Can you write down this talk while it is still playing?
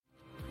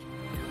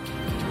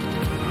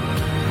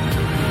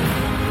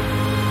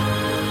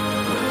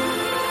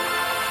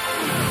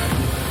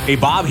Hey,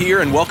 Bob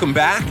here, and welcome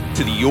back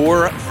to the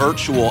Your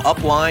Virtual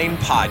Upline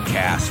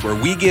podcast, where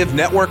we give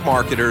network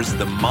marketers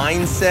the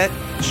mindset,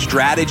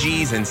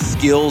 strategies, and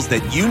skills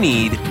that you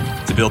need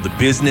to build the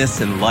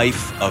business and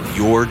life of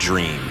your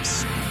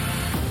dreams.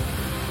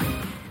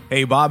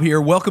 Hey, Bob here.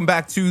 Welcome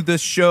back to the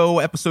show,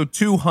 episode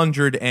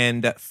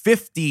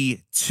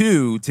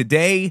 252.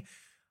 Today,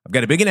 I've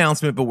got a big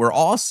announcement, but we're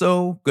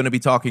also going to be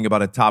talking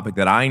about a topic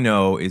that I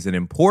know is an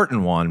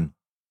important one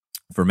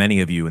for many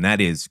of you, and that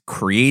is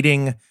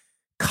creating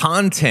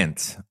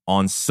content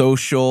on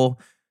social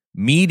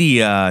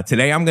media.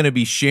 Today, I'm going to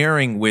be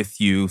sharing with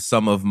you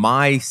some of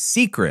my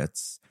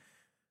secrets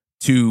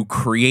to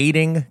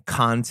creating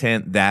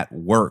content that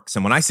works.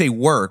 And when I say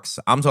works,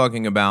 I'm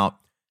talking about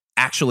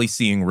actually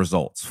seeing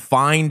results,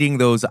 finding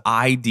those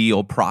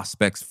ideal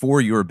prospects for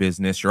your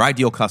business, your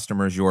ideal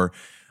customers, your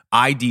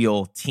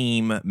ideal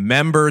team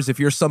members. If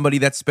you're somebody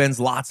that spends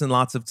lots and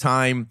lots of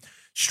time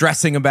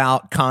stressing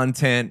about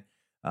content,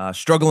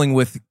 struggling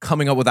with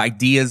coming up with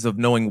ideas of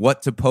knowing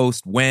what to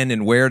post, when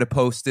and where to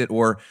post it,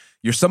 or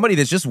you're somebody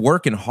that's just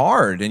working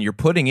hard and you're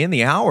putting in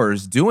the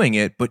hours doing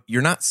it, but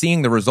you're not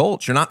seeing the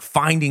results, you're not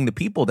finding the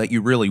people that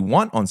you really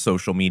want on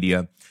social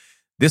media,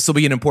 this will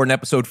be an important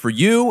episode for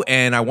you.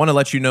 And I want to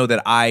let you know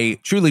that I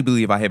truly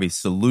believe I have a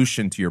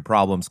solution to your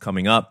problems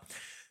coming up.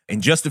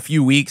 In just a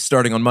few weeks,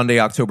 starting on Monday,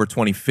 October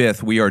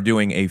 25th, we are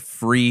doing a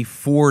free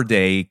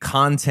 4-day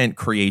content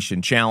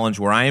creation challenge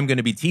where I am going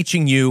to be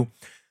teaching you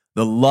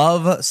the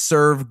Love,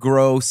 Serve,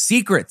 Grow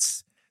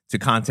secrets to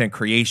content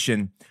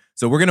creation.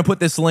 So we're going to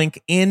put this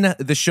link in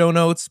the show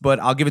notes, but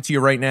I'll give it to you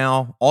right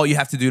now. All you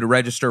have to do to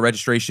register,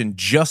 registration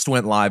just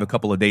went live a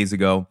couple of days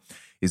ago,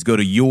 is go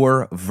to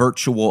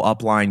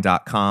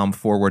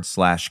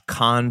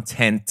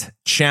yourvirtualupline.com/content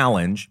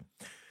challenge.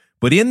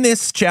 But in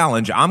this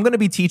challenge, I'm going to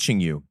be teaching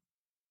you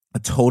a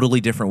totally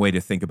different way to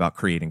think about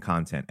creating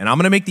content. And I'm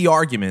going to make the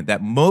argument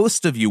that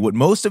what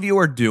most of you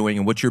are doing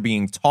and what you're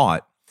being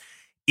taught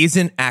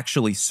isn't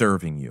actually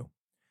serving you.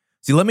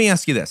 See, let me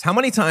ask you this. How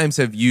many times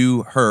have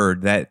you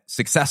heard that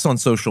success on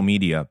social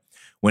media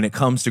when it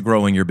comes to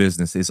growing your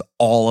business is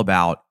all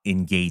about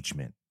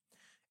engagement?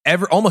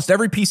 Almost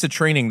every piece of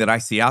training that I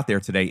see out there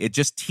today, it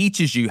just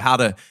teaches you how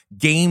to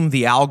game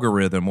the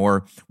algorithm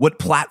or what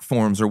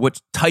platforms or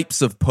what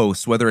types of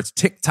posts, whether it's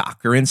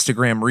TikTok or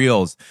Instagram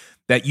Reels,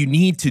 that you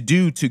need to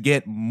do to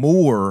get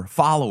more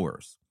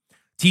followers.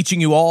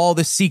 Teaching you all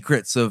the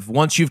secrets of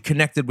once you've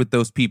connected with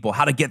those people,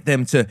 how to get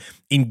them to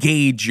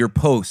engage your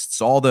posts,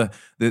 all the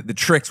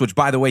tricks, which,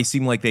 by the way,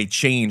 seem like they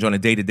change on a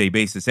day-to-day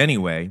basis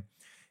anyway.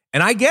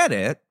 And I get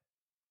it.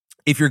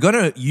 If you're going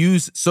to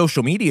use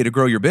social media to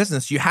grow your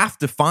business, you have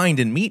to find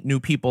and meet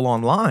new people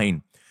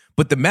online.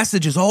 But the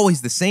message is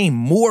always the same: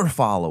 more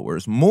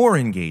followers, more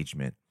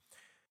engagement.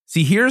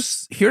 See,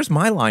 here's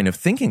my line of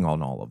thinking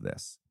on all of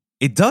this.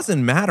 It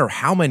doesn't matter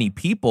how many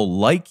people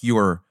like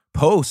your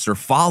posts or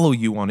follow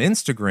you on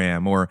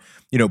Instagram or,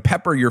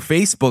 pepper your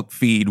Facebook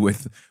feed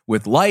with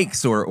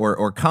likes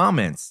or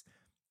comments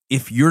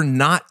if you're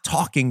not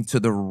talking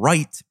to the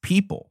right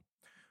people,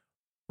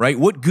 right?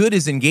 What good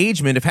is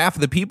engagement if half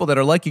of the people that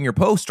are liking your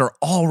post are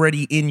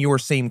already in your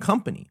same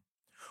company?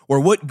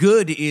 Or what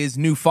good is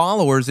new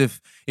followers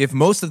if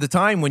most of the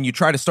time when you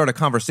try to start a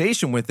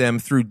conversation with them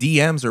through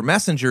DMs or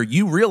Messenger,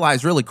 you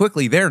realize really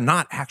quickly they're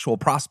not actual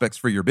prospects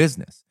for your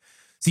business?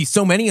 See,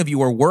 so many of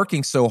you are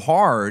working so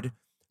hard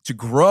to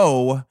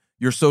grow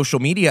your social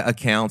media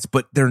accounts,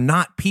 but they're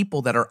not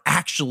people that are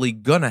actually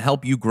going to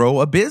help you grow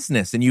a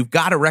business. And you've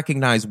got to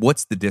recognize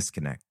what's the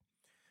disconnect.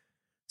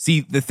 See,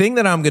 the thing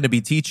that I'm going to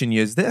be teaching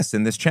you is this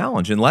in this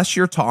challenge: unless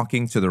you're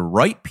talking to the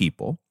right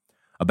people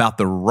about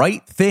the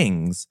right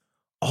things,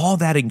 all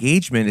that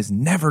engagement is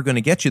never going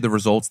to get you the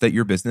results that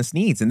your business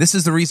needs. And this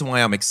is the reason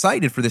why I'm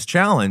excited for this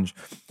challenge,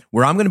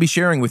 where I'm going to be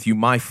sharing with you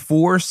my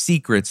 4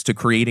 secrets to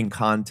creating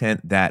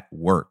content that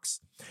works.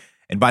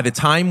 And by the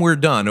time we're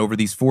done over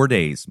these 4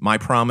 days, my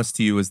promise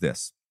to you is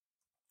this: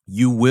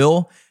 you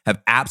will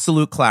have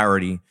absolute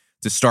clarity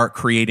to start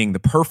creating the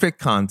perfect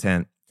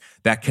content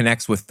that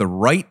connects with the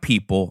right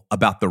people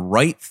about the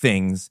right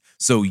things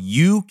so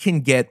you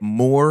can get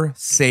more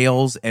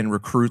sales and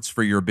recruits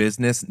for your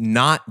business,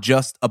 not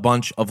just a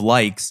bunch of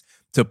likes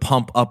to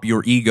pump up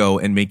your ego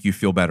and make you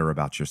feel better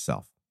about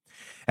yourself.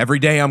 Every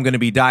day, I'm going to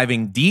be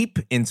diving deep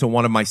into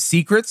one of my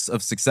secrets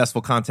of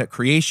successful content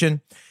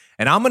creation,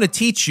 and I'm going to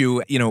teach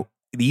you,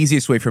 the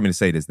easiest way for me to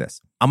say it is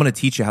this: I'm going to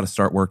teach you how to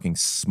start working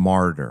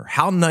smarter.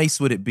 How nice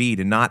would it be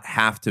to not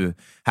have to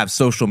have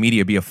social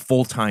media be a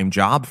full-time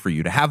job for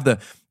you, to have the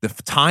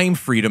time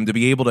freedom to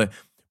be able to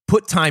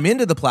put time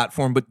into the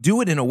platform, but do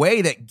it in a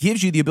way that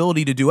gives you the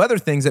ability to do other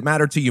things that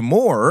matter to you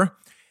more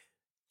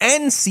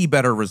and see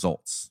better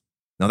results.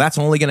 Now, that's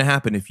only going to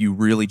happen if you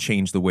really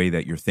change the way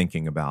that you're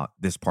thinking about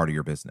this part of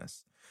your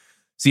business.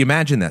 See,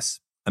 imagine this.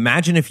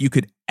 Imagine if you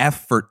could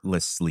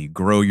effortlessly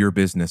grow your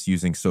business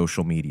using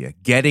social media,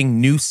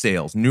 getting new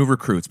sales, new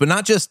recruits, but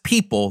not just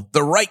people,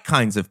 the right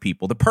kinds of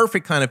people, the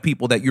perfect kind of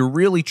people that you're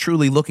really,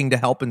 truly looking to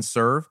help and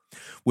serve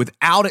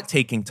without it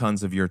taking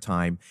tons of your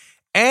time,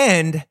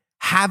 and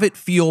have it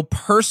feel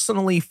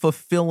personally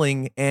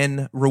fulfilling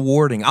and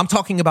rewarding. I'm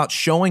talking about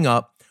showing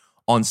up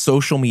on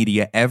social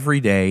media every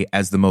day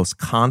as the most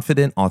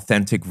confident,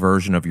 authentic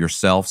version of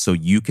yourself so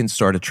you can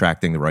start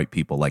attracting the right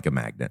people like a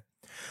magnet.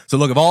 So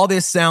look, if all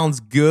this sounds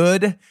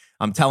good,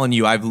 I'm telling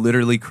you, I've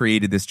literally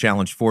created this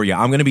challenge for you.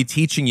 I'm going to be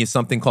teaching you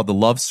something called the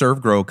Love,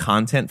 Serve, Grow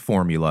content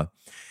formula.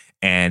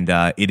 And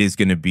it is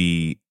going to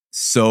be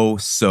so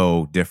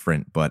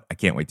different, but I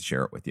can't wait to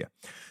share it with you.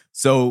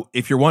 So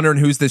if you're wondering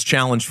who's this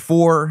challenge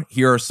for,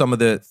 here are some of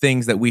the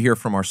things that we hear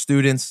from our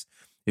students.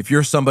 If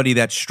you're somebody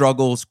that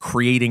struggles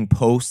creating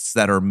posts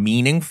that are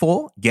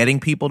meaningful, getting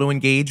people to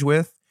engage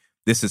with,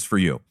 this is for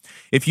you.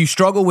 If you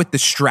struggle with the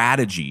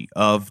strategy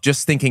of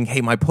just thinking,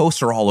 hey, my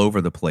posts are all over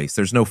the place,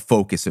 there's no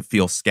focus, it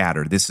feels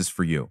scattered, this is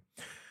for you.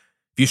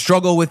 If you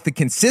struggle with the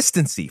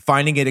consistency,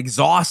 finding it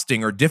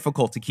exhausting or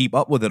difficult to keep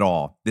up with it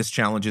all, this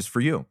challenge is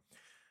for you.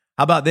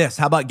 How about this?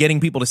 How about getting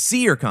people to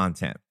see your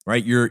content,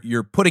 right?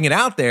 You're putting it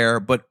out there,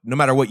 but no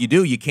matter what you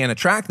do, you can't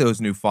attract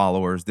those new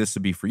followers. This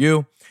would be for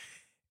you.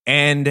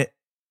 And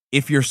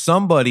if you're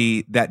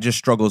somebody that just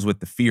struggles with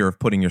the fear of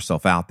putting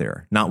yourself out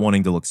there, not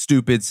wanting to look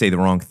stupid, say the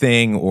wrong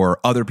thing, or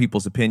other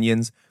people's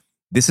opinions,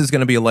 this is going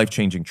to be a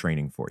life-changing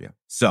training for you.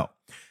 So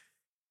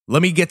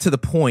let me get to the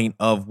point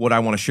of what I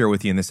want to share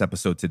with you in this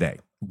episode today.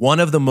 One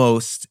of the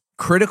most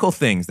critical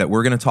things that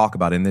we're going to talk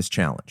about in this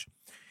challenge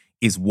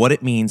is what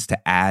it means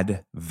to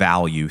add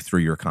value through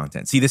your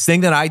content. See, this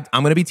thing that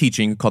I'm going to be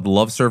teaching called the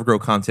Love, Serve, Grow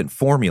content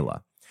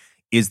formula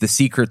is the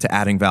secret to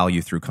adding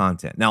value through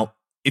content. Now,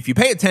 if you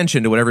pay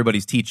attention to what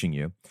everybody's teaching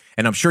you,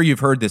 and I'm sure you've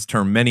heard this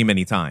term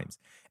many times,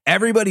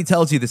 everybody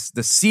tells you this: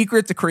 the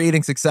secret to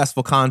creating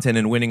successful content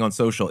and winning on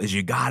social is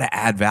you got to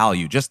add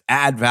value. Just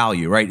add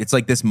value, right? It's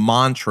like this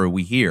mantra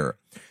we hear.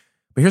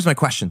 But here's my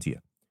question to you.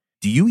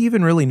 Do you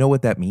even really know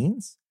what that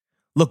means?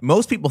 Look,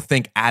 most people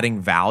think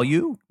adding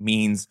value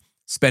means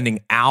spending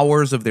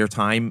hours of their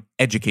time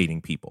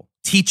educating people,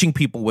 teaching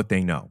people what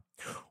they know,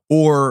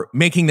 or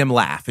making them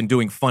laugh and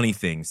doing funny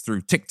things through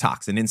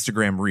TikToks and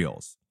Instagram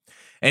Reels.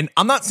 And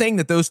I'm not saying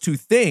that those two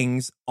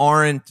things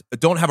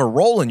don't have a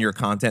role in your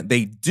content.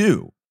 They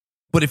do.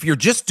 But if you're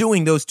just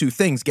doing those two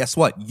things, guess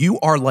what? You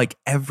are like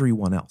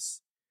everyone else,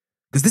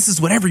 because this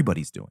is what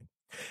everybody's doing.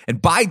 And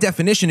by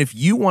definition, if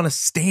you want to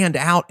stand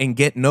out and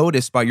get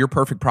noticed by your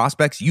perfect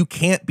prospects, you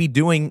can't be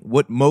doing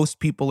what most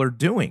people are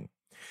doing.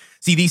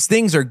 See, these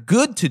things are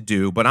good to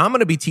do, but I'm going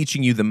to be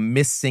teaching you the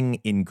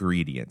missing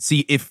ingredient.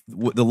 See, if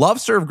the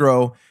Love, Serve,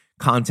 Grow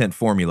content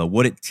formula,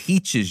 what it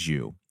teaches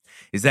you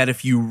is that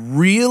if you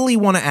really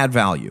want to add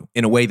value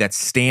in a way that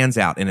stands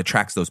out and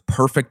attracts those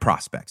perfect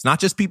prospects, not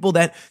just people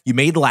that you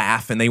made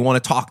laugh and they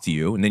want to talk to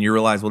you, and then you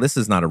realize, well, this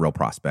is not a real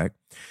prospect,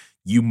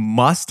 you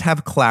must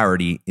have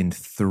clarity in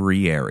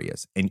 3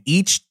 areas. And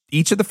each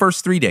of the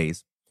first 3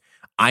 days,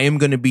 I am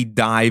going to be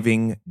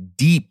diving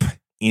deep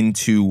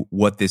into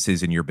what this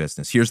is in your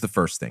business. Here's the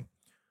first thing.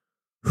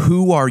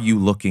 Who are you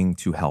looking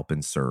to help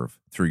and serve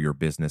through your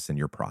business and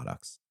your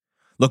products?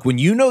 Look, when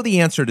you know the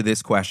answer to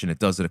this question, it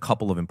does a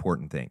couple of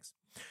important things.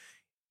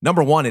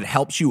 Number one, it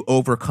helps you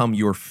overcome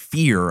your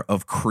fear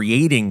of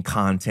creating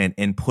content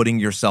and putting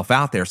yourself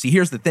out there. See,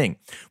 here's the thing.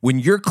 When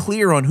you're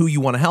clear on who you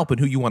want to help and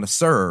who you want to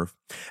serve,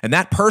 and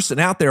that person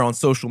out there on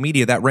social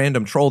media, that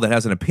random troll that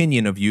has an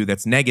opinion of you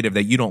that's negative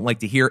that you don't like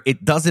to hear,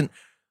 it doesn't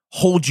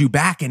hold you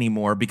back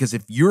anymore, because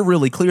if you're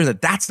really clear that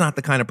that's not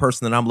the kind of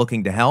person that I'm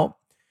looking to help,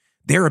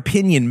 their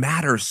opinion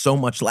matters so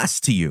much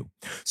less to you.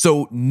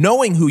 So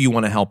knowing who you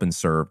want to help and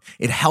serve,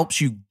 it helps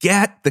you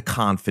get the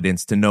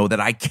confidence to know that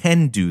I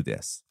can do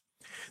this.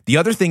 The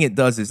other thing it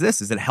does is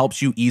it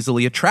helps you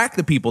easily attract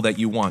the people that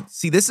you want.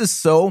 See,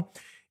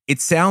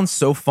 it sounds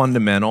so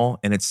fundamental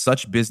and it's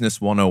such business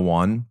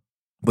 101,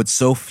 but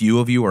so few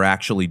of you are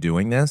actually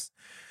doing this.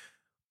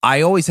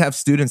 I always have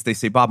students, they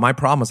say, Bob, my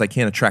problem is I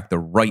can't attract the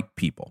right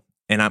people.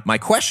 And my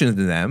question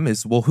to them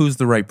is, well, who's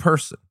the right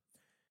person?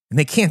 And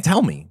they can't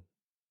tell me.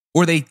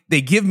 Or they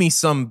give me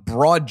some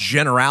broad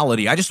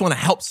generality. I just want to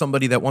help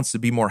somebody that wants to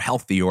be more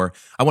healthy, or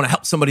I want to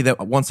help somebody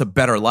that wants a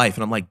better life.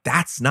 And I'm like,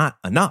 that's not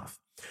enough.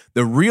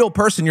 The real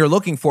person you're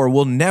looking for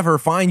will never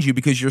find you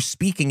because you're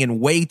speaking in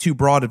way too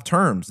broad of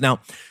terms. Now,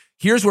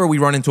 here's where we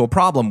run into a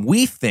problem.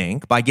 We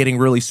think by getting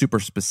really super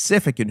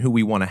specific in who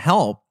we want to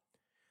help,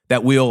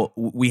 that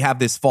we have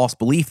this false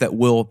belief that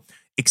we'll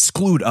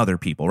exclude other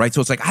people, right? So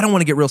it's like, I don't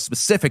want to get real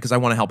specific because I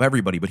want to help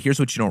everybody. But here's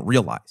what you don't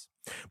realize.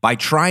 By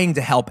trying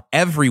to help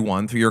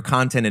everyone through your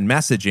content and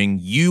messaging,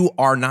 you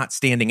are not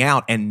standing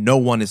out and no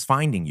one is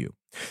finding you.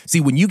 See,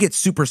 when you get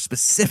super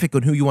specific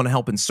on who you want to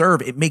help and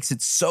serve, it makes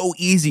it so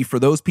easy for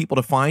those people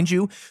to find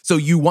you. So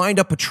you wind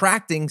up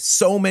attracting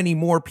so many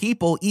more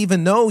people,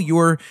 even though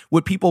you're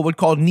what people would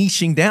call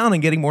niching down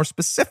and getting more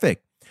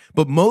specific.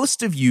 But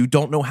most of you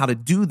don't know how to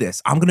do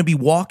this. I'm going to be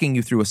walking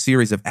you through a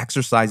series of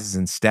exercises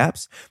and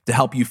steps to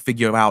help you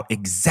figure out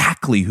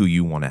exactly who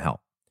you want to help.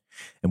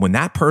 And when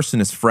that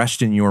person is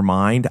fresh in your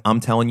mind,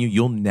 I'm telling you,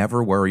 you'll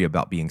never worry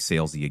about being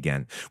salesy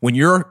again. When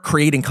you're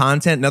creating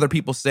content and other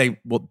people say,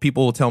 well,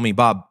 people will tell me,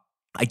 Bob,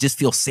 I just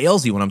feel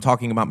salesy when I'm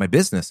talking about my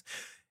business.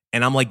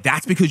 And I'm like,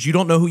 that's because you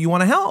don't know who you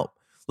want to help.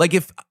 Like,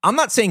 if I'm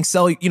not saying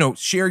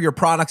share your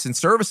products and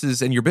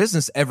services and your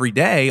business every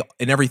day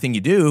and everything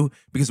you do,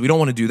 because we don't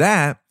want to do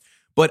that.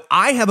 But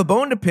I have a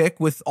bone to pick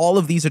with all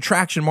of these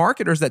attraction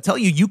marketers that tell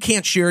you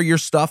can't share your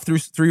stuff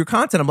through your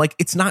content. I'm like,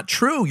 it's not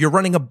true. You're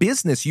running a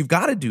business. You've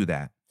got to do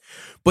that.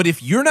 But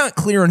if you're not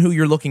clear on who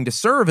you're looking to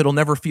serve, it'll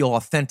never feel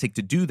authentic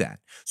to do that.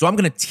 So I'm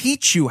going to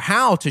teach you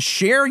how to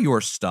share your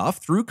stuff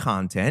through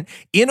content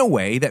in a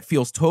way that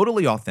feels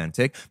totally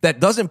authentic, that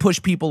doesn't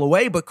push people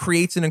away, but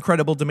creates an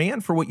incredible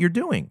demand for what you're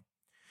doing.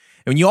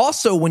 And you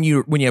also, when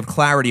you have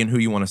clarity in who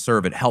you want to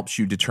serve, it helps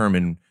you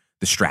determine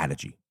the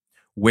strategy.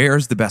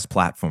 Where's the best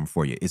platform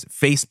for you? Is it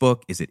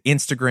Facebook? Is it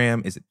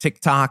Instagram? Is it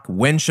TikTok?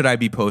 When should I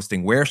be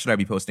posting? Where should I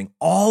be posting?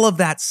 All of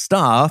that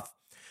stuff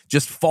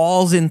just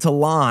falls into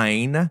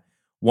line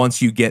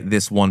once you get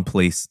this one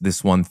place,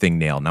 this one thing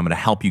nailed. And I'm going to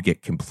help you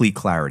get complete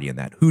clarity in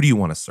that. Who do you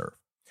want to serve?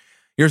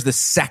 Here's the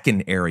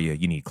second area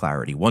you need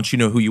clarity. Once you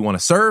know who you want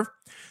to serve,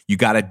 you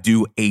got to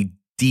do a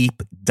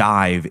deep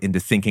dive into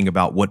thinking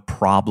about what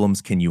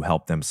problems can you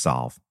help them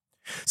solve.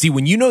 See,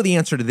 when you know the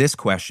answer to this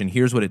question,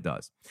 here's what it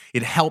does.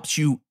 It helps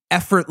you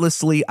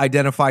effortlessly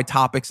identify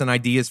topics and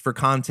ideas for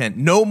content.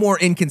 No more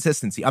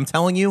inconsistency. I'm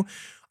telling you,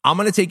 I'm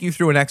going to take you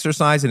through an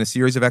exercise and a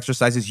series of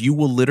exercises. You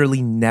will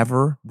literally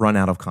never run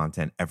out of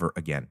content ever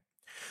again.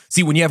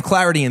 See, when you have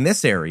clarity in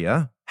this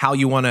area, how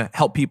you want to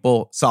help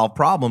people solve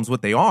problems,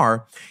 what they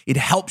are, it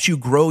helps you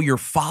grow your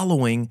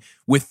following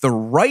with the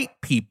right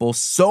people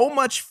so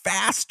much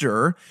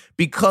faster,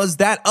 because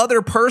that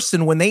other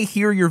person, when they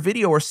hear your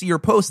video or see your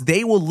post,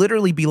 they will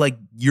literally be like,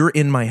 you're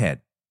in my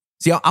head.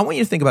 See, I want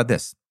you to think about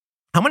this.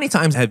 How many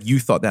times have you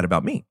thought that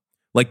about me?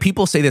 Like,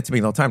 people say that to me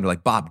all the time. They're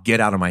like, Bob,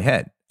 get out of my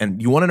head.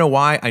 And you want to know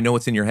why I know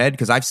it's in your head?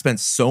 Because I've spent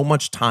so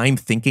much time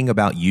thinking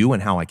about you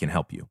and how I can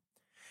help you.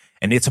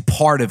 And it's a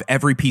part of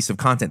every piece of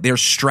content.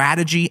 There's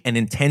strategy and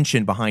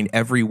intention behind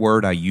every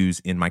word I use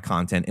in my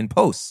content and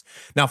posts.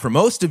 Now, for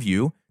most of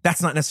you,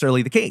 that's not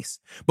necessarily the case.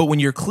 But when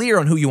you're clear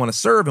on who you want to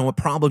serve and what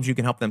problems you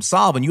can help them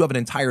solve, and you have an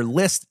entire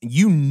list,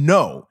 you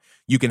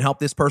can help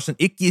this person,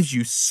 it gives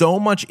you so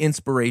much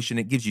inspiration.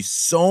 It gives you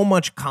so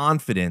much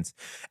confidence.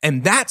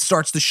 And that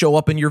starts to show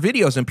up in your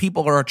videos, and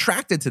people are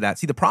attracted to that.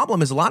 See, the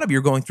problem is a lot of you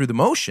are going through the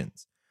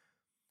motions,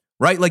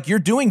 right? Like, you're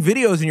doing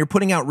videos and you're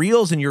putting out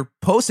reels and you're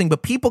posting,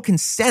 but people can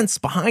sense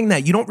behind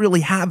that you don't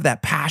really have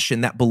that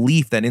passion, that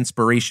belief, that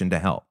inspiration to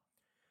help.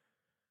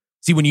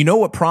 See, when you know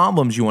what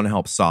problems you want to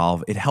help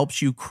solve, it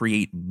helps you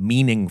create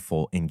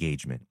meaningful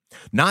engagement.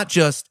 Not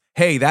just,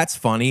 hey, that's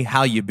funny,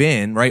 how you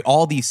been, right?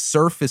 All these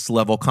surface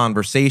level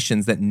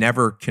conversations that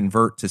never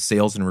convert to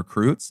sales and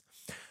recruits.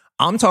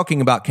 I'm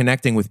talking about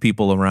connecting with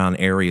people around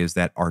areas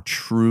that are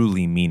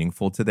truly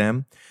meaningful to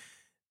them,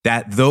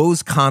 that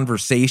those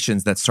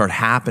conversations that start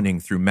happening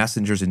through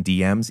messengers and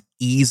DMs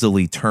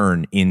easily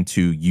turn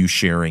into you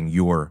sharing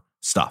your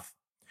stuff.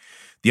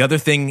 The other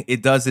thing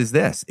it does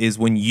is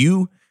when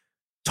you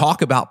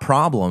talk about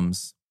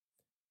problems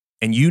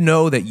and you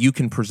know that you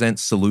can present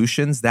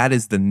solutions, that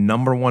is the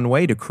number one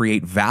way to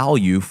create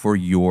value for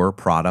your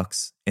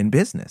products and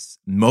business.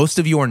 Most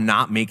of you are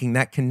not making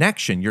that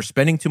connection. You're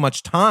spending too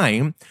much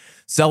time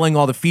selling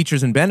all the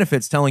features and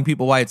benefits, telling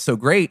people why it's so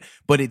great,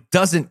 but it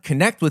doesn't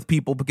connect with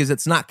people because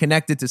it's not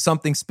connected to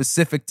something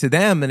specific to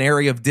them, an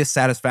area of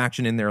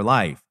dissatisfaction in their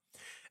life.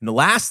 And the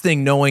last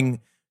thing,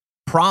 knowing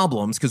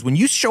problems, because when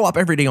you show up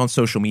every day on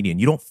social media and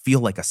you don't feel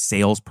like a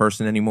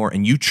salesperson anymore,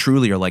 and you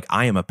truly are like,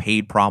 I am a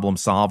paid problem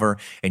solver,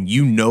 and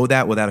you know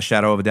that without a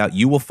shadow of a doubt,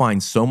 you will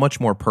find so much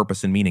more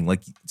purpose and meaning.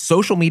 Like,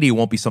 social media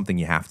won't be something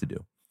you have to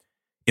do.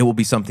 It will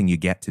be something you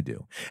get to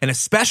do. And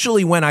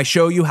especially when I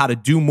show you how to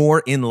do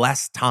more in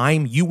less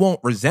time, you won't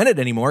resent it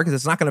anymore because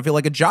it's not going to feel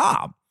like a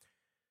job.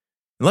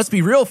 And let's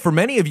be real, for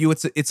many of you,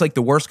 it's like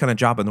the worst kind of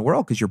job in the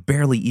world because you're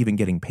barely even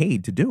getting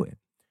paid to do it.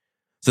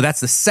 So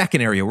that's the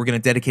second area. We're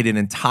going to dedicate an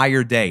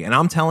entire day. And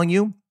I'm telling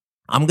you,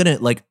 I'm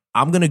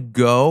going to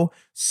go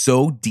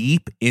so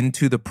deep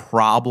into the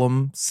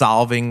problem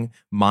solving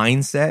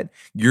mindset.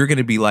 You're going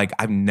to be like,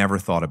 I've never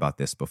thought about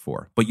this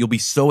before. But you'll be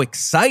so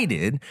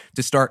excited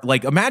to start,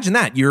 like, imagine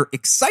that. You're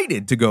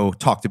excited to go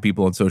talk to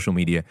people on social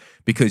media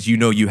because you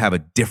know you have a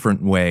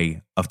different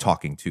way of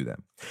talking to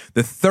them.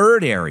 The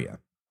third area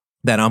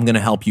that I'm going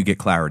to help you get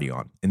clarity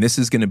on, and this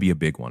is going to be a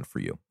big one for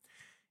you,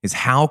 is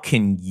how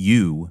can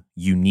you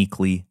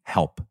uniquely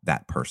help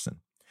that person?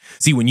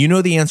 See, when you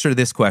know the answer to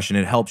this question,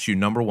 it helps you,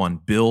 number one,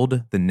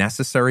 build the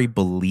necessary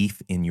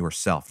belief in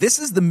yourself. This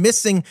is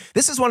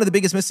one of the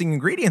biggest missing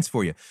ingredients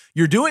for you.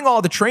 You're doing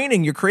all the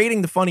training, you're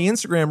creating the funny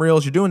Instagram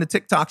reels, you're doing the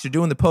TikToks, you're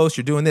doing the posts,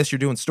 you're doing this, you're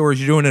doing stories,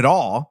 you're doing it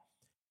all.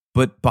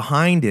 But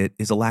behind it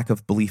is a lack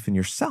of belief in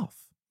yourself.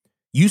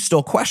 You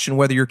still question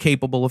whether you're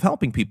capable of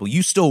helping people.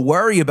 You still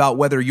worry about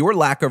whether your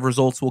lack of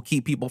results will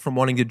keep people from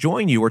wanting to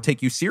join you or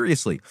take you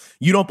seriously.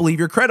 You don't believe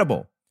you're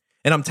credible.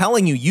 And I'm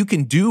telling you, you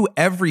can do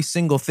every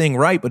single thing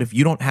right, but if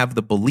you don't have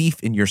the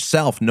belief in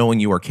yourself,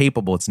 knowing you are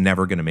capable, it's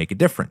never going to make a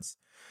difference.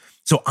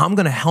 So I'm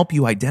going to help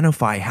you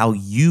identify how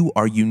you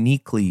are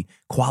uniquely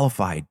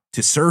qualified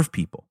to serve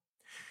people.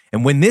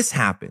 And when this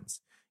happens,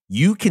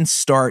 you can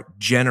start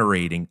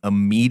generating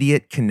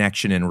immediate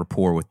connection and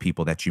rapport with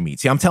people that you meet.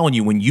 See, I'm telling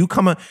you,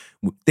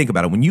 think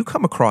about it, when you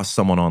come across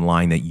someone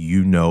online that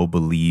you know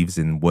believes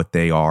in what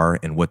they are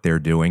and what they're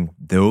doing,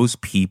 those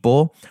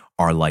people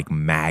are like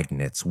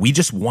magnets. We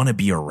just want to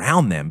be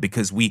around them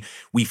because we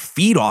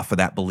feed off of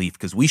that belief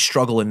because we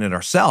struggle in it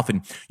ourselves.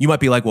 And you might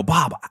be like, well,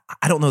 Bob,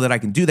 I don't know that I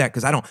can do that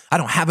because I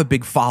don't have a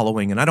big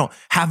following and I don't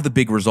have the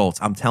big results.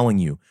 I'm telling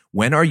you,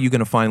 when are you going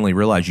to finally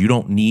realize you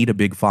don't need a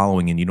big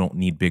following and you don't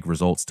need big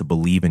results to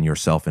believe in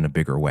yourself in a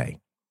bigger way?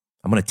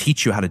 I'm going to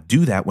teach you how to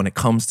do that when it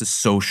comes to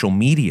social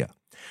media,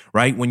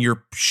 right? When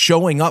you're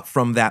showing up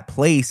from that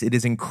place, it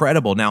is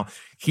incredible. Now,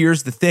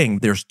 here's the thing.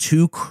 There's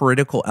two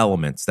critical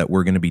elements that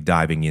we're going to be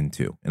diving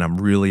into, and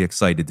I'm really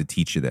excited to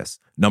teach you this.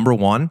 Number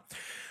one,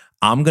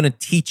 I'm going to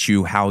teach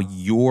you how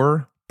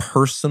your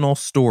personal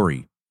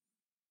story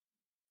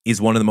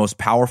is one of the most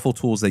powerful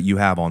tools that you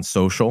have on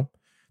social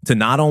to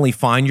not only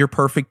find your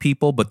perfect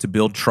people, but to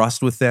build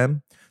trust with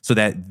them so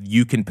that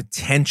you can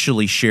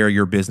potentially share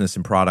your business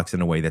and products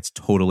in a way that's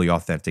totally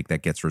authentic,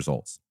 that gets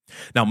results.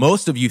 Now,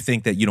 most of you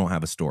think that you don't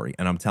have a story,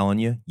 and I'm telling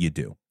you, you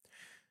do.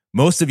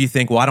 Most of you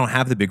think, well, I don't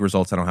have the big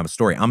results, I don't have a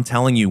story. I'm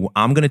telling you,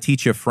 I'm going to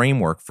teach you a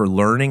framework for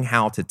learning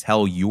how to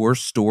tell your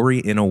story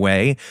in a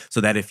way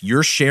so that if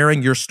you're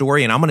sharing your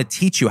story, and I'm going to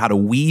teach you how to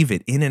weave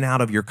it in and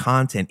out of your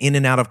content, in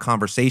and out of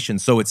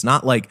conversations, so it's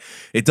not like,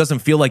 it doesn't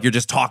feel like you're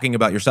just talking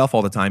about yourself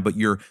all the time, but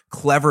you're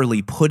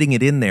cleverly putting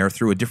it in there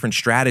through a different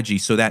strategy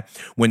so that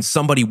when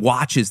somebody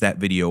watches that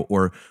video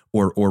or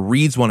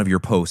reads one of your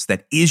posts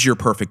that is your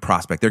perfect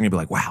prospect, they're going to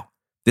be like, wow,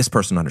 this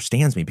person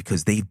understands me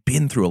because they've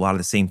been through a lot of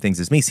the same things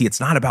as me. See, it's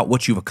not about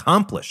what you've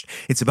accomplished.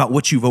 It's about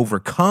what you've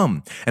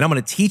overcome. And I'm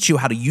going to teach you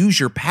how to use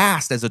your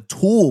past as a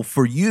tool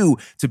for you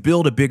to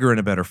build a bigger and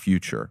a better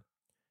future.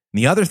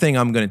 And the other thing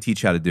I'm going to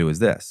teach you how to do is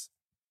this.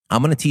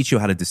 I'm going to teach you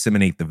how to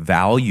disseminate the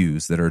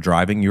values that are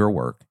driving your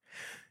work.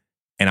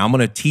 And I'm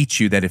going to teach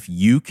you that if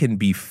you can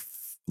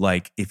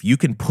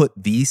put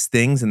these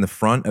things in the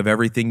front of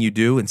everything you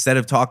do, instead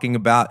of talking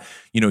about,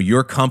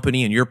 your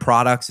company and your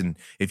products, and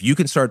if you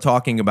can start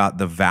talking about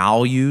the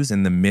values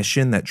and the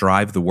mission that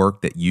drive the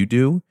work that you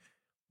do,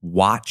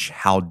 watch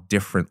how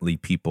differently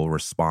people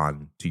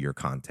respond to your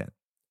content.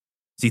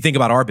 So you think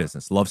about our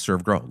business, love,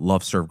 serve, grow,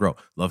 love, serve, grow,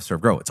 love,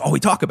 serve, grow. It's all we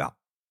talk about.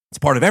 It's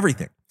part of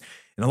everything.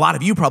 And a lot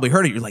of you probably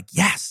heard it. You're like,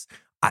 yes,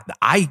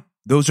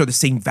 those are the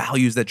same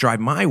values that drive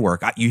my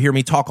work. You hear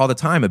me talk all the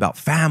time about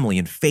family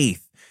and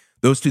faith.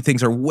 Those two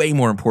things are way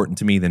more important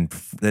to me than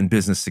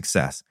business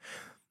success.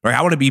 Right?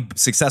 I want to be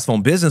successful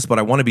in business, but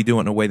I want to be doing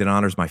it in a way that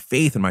honors my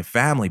faith and my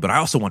family. But I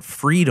also want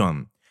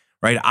freedom.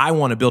 Right? I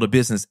want to build a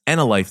business and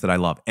a life that I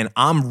love. And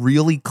I'm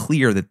really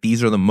clear that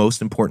these are the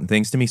most important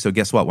things to me. So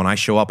guess what? When I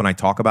show up and I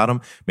talk about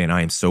them, man,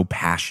 I am so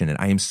passionate.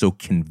 I am so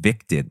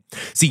convicted.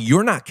 See,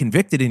 you're not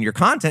convicted in your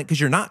content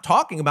because you're not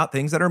talking about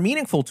things that are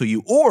meaningful to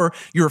you, or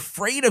you're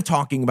afraid of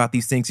talking about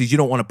these things because you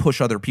don't want to push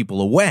other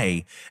people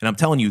away. And I'm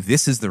telling you,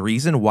 this is the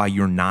reason why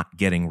you're not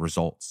getting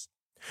results.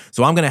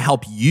 So I'm going to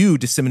help you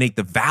disseminate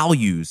the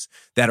values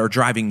that are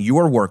driving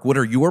your work. What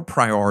are your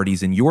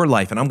priorities in your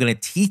life? And I'm going to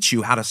teach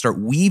you how to start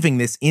weaving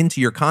this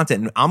into your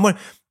content. And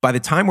by the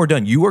time we're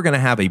done, you are going to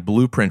have a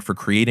blueprint for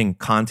creating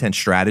content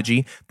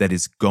strategy that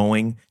is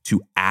going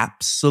to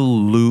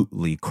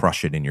absolutely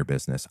crush it in your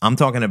business. I'm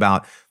talking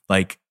about,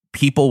 like,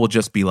 people will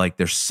just be like,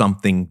 there's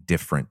something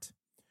different.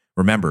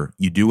 Remember,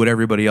 you do what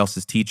everybody else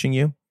is teaching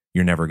you,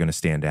 you're never going to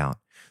stand out.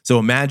 So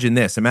imagine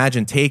this.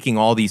 Imagine taking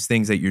all these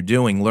things that you're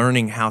doing,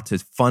 learning how to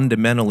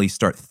fundamentally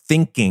start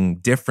thinking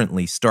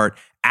differently, start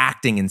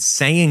acting and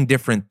saying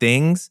different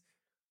things.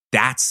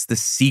 That's the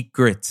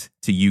secret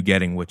to you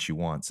getting what you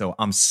want. So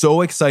I'm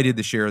so excited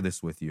to share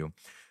this with you.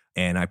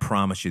 And I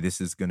promise you, this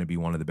is going to be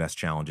one of the best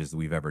challenges that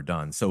we've ever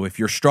done. So if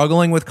you're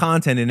struggling with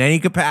content in any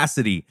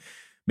capacity,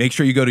 make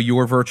sure you go to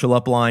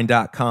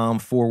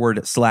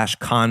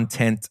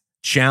yourvirtualupline.com/content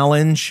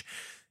challenge.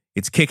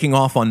 It's kicking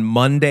off on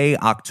Monday,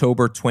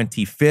 October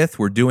 25th.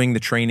 We're doing the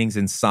trainings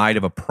inside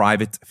of a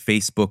private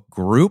Facebook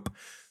group.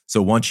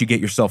 So once you get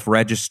yourself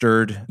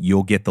registered,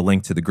 you'll get the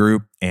link to the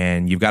group,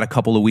 and you've got a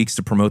couple of weeks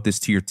to promote this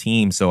to your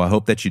team. So I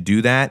hope that you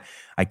do that.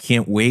 I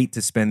can't wait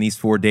to spend these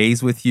 4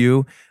 days with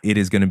you. It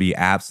is going to be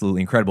absolutely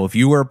incredible. If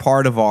you were a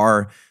part of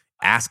our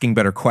Asking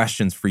Better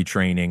Questions free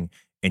training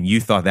and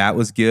you thought that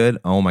was good,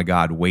 oh my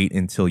God, wait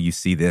until you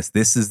see this.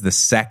 This is the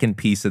second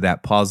piece of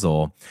that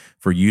puzzle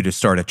for you to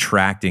start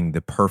attracting the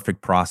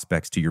perfect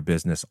prospects to your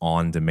business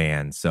on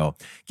demand. So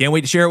can't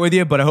wait to share it with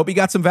you, but I hope you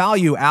got some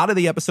value out of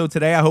the episode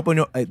today. I hope it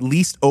at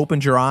least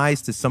opened your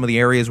eyes to some of the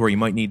areas where you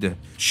might need to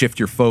shift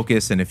your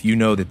focus. And if you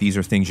know that these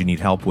are things you need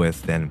help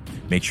with, then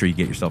make sure you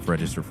get yourself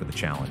registered for the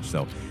challenge.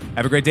 So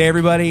have a great day,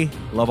 everybody.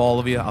 Love all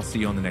of you. I'll see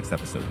you on the next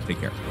episode. Take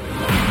care.